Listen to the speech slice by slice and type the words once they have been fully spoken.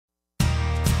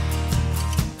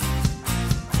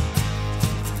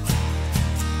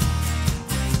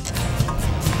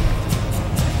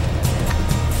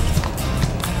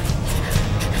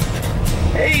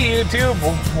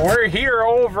YouTube, we're here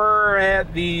over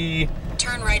at the...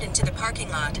 Turn right into the parking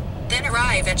lot, then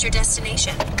arrive at your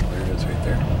destination. There it is right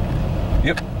there.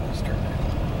 Yep. Just turn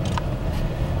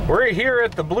it. We're here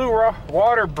at the Blue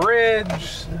Water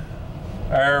Bridge.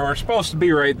 We're supposed to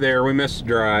be right there. We missed the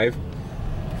drive.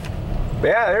 But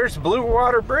yeah, there's the Blue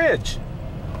Water Bridge.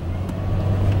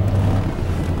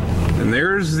 And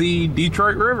there's the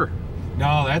Detroit River.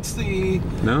 No, that's the...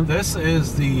 No? This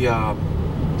is the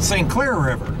St. Clair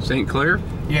River. St. Clair?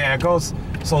 Yeah, it goes...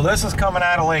 So this is coming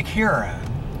out of Lake Huron.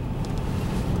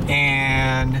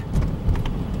 And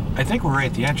I think we're right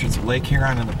at the entrance of Lake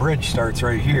Huron, and the bridge starts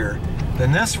right here.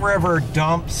 Then this river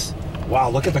dumps... Wow,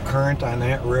 look at the current on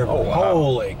that river. Oh, wow.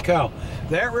 Holy cow.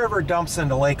 That river dumps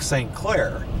into Lake St.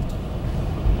 Clair.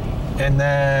 And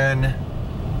then...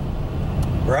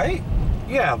 Right?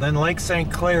 Yeah, then Lake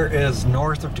St. Clair is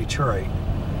north of Detroit.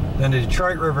 Then the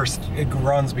Detroit River, it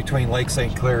runs between Lake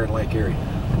St. Clair and Lake Erie.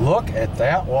 Look at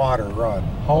that water run.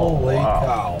 Holy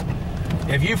cow.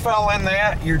 If you fell in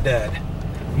that, you're dead.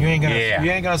 You ain't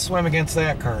gonna swim against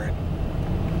that current.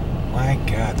 My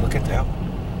God, look at that.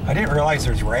 I didn't realize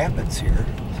there's rapids here.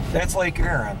 That's Lake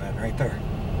Huron then, right there.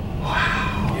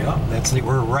 Wow. Yep,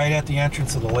 we're right at the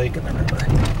entrance of the lake and the river.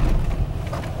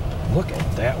 Look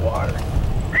at that water.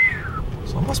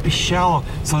 So it must be shallow.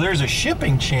 So there's a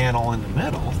shipping channel in the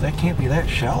middle. That can't be that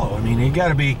shallow. I mean, you got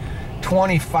to be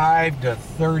 25 to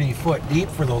 30 foot deep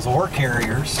for those ore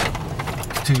carriers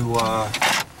to,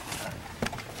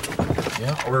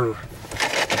 yeah, we're...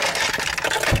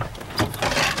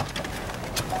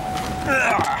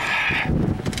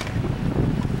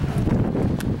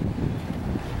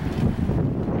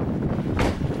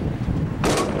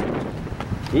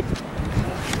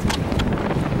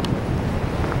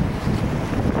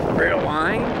 Rail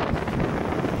line.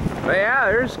 But yeah,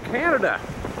 there's Canada.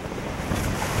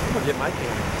 I'm gonna get my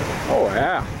camera. Oh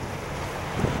yeah.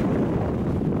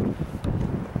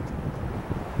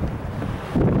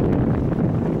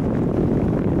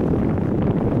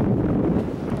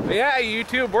 But yeah,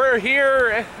 YouTube, we're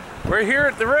here. We're here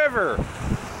at the river.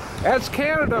 That's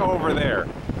Canada over there.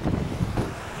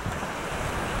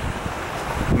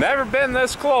 Never been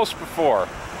this close before.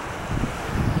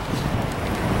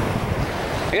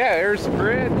 Yeah, there's the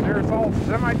bridge, there's all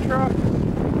semi-trucks.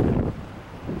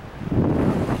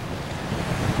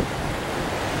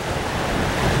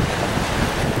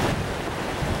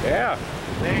 Yeah.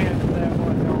 Man, is that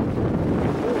one down?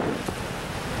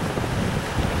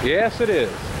 Yes, it is.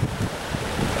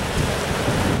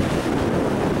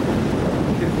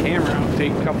 Get the camera out and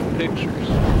take a couple pictures.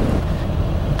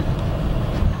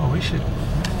 Oh, we should. I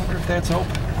wonder if that's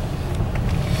open.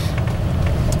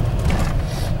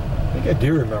 I think I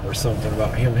do remember something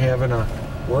about him having a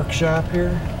workshop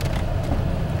here.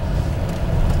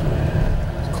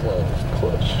 It's closed.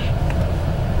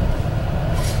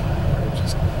 It's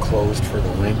just closed for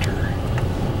the winter.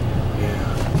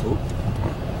 Yeah. Oop.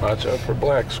 Watch out for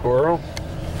black squirrel.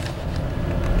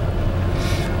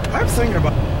 I was thinking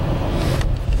about...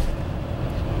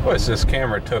 What's this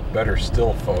camera took better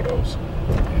still photos.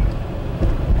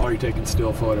 Oh, you're taking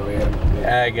still photo, Adam.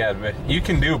 Yeah. I got it. You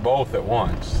can do both at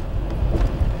once.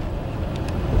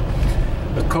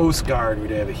 The Coast Guard would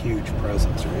have a huge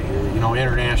presence right here. You know,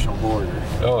 international border.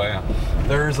 Oh yeah.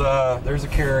 There's a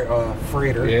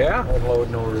freighter. Yeah.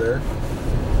 Unloading over there.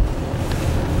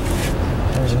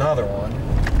 There's another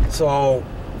one. So,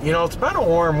 you know, it's been a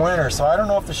warm winter, so I don't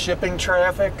know if the shipping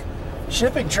traffic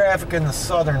in the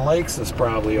southern lakes is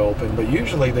probably open, but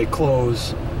usually they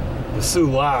close the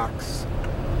Soo locks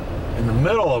in the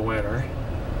middle of winter.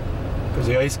 Because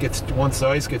once the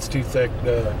ice gets too thick,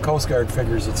 the Coast Guard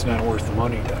figures it's not worth the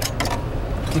money to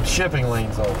keep shipping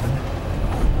lanes open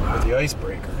with the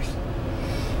icebreakers.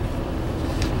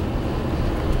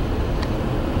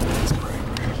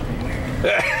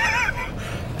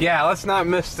 Yeah, let's not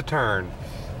miss the turn.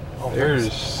 Oh, There's...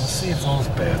 Let's see if those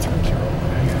bathrooms are open.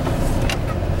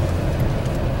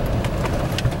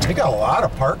 They got a lot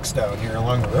of parks down here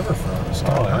along the riverfront. It's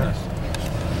Oh, nice.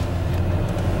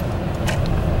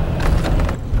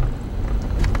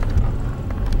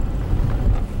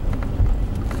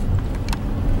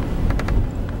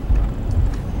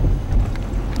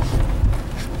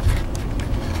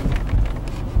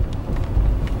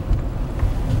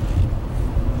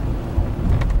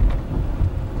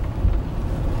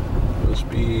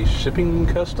 Shipping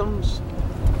customs?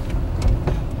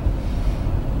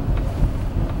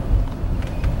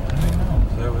 I don't know.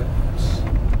 Is that what it's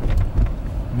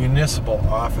municipal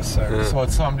officer. Yeah. So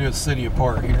it's something to do with the city of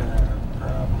Port here.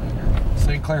 Probably.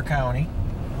 St. Clair County.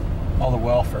 All the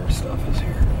welfare stuff is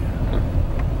here.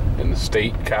 And the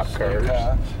state cop cars.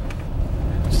 Cops.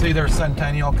 See their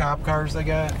Centennial cop cars they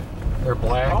got? They're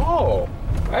black. Oh,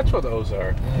 that's what those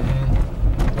are.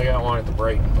 Mm-hmm. They got one at the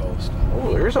Brighton post.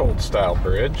 Oh, there's old style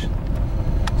bridge.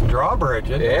 It's a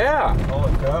drawbridge, isn't it? Yeah.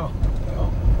 Holy cow. Yeah.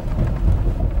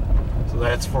 So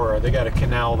that's for, they got a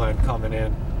canal then coming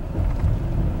in.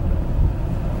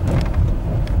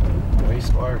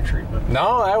 Wastewater treatment.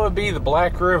 No, that would be the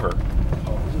Black River.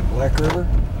 Oh, is it Black River?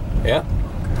 Yeah.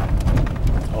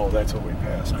 Oh, that's what we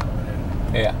passed coming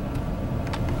in. Yeah.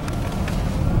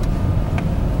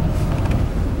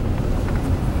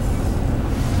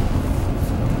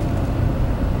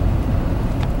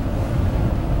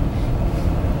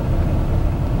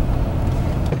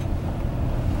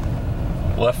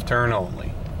 Left turn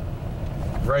only.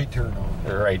 Right turn on.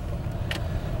 Right.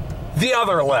 The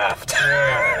other left.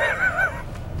 Yeah.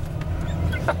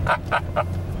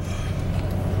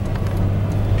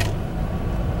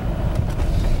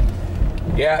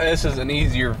 Yeah, this is an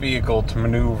easier vehicle to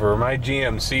maneuver. My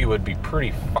GMC would be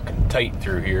pretty fucking tight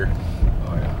through here.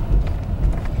 Oh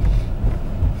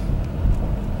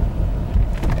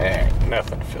yeah.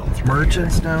 Nothing filled through.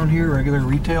 Merchants down here, regular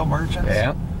retail merchants.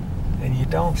 Yeah. And you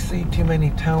don't see too many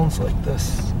towns like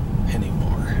this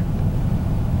anymore.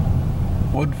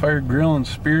 Wood-fired grill and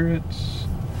spirits.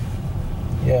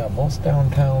 Yeah, most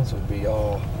downtowns would be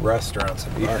all restaurants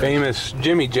and The bars. famous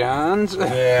Jimmy John's.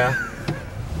 Yeah.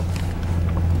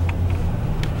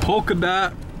 Polka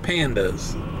dot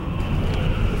pandas.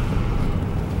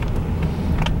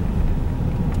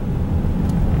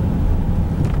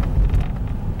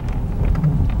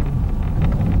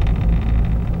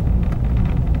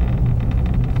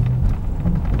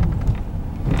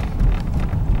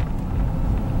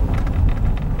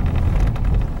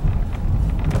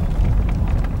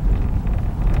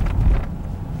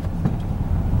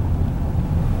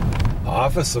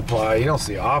 Office supply, you don't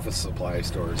see office supply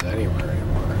stores anywhere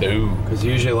anymore. No. Because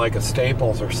usually like a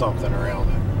Staples or something around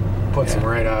it puts them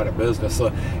right out of business.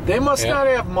 So they must not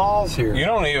have malls here. You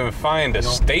don't even find a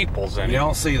Staples You anymore.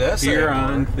 don't see this Here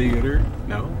anymore. on theater.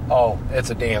 No. Oh, it's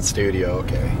a dance studio.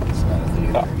 Okay, it's not a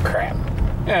theater. Oh, crap.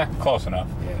 Yeah, close enough.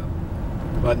 Yeah.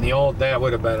 But in the old, that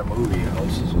would have been a movie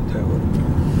house is what that would have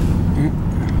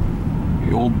been.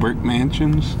 The old brick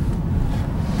mansions.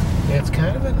 Yeah, it's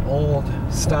kind of an old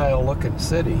style looking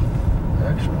city,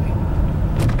 actually.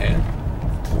 Yeah.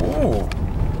 Ooh.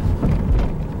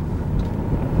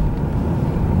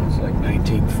 It's like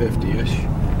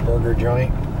 1950-ish burger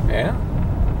joint. Yeah.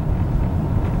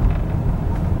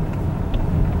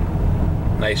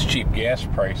 Nice cheap gas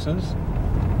prices.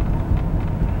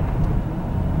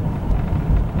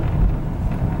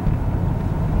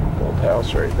 Old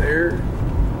house right there.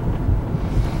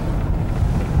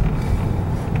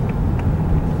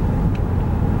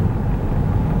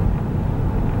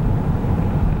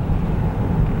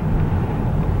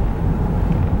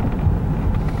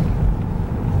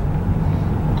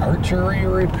 Archery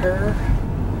repair,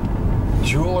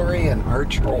 jewelry and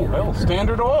archery. Oh, well, repair.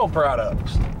 Standard Oil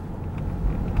products.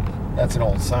 That's an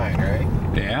old sign, right?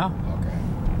 Yeah. Okay.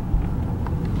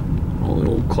 All the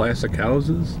old classic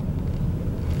houses.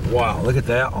 Wow, look at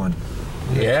that one.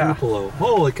 Look at Yeah. the cupola.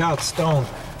 Holy cow, it's stone.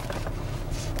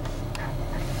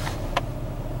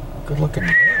 Good looking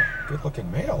male. Good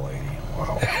looking male lady.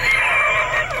 Wow.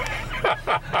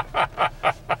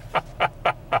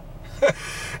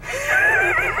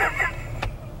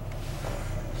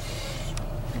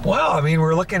 Well, I mean,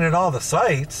 we're looking at all the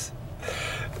sites.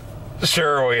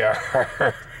 Sure we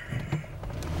are.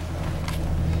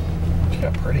 She's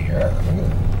got pretty hair. Look at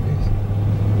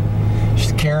that.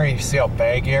 She's carrying, you see how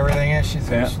baggy everything is? She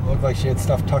looked like she had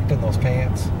stuff tucked in those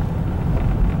pants.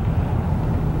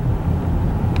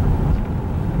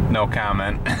 No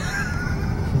comment.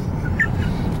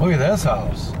 Look at this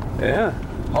house. Yeah.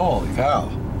 Holy cow.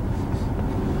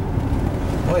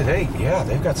 Boy,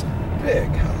 they've got some big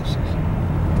houses.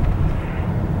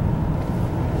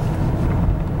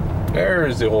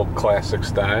 There's the old classic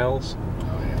styles.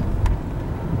 Oh,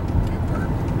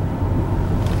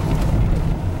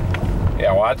 yeah.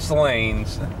 Yeah, watch the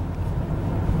lanes.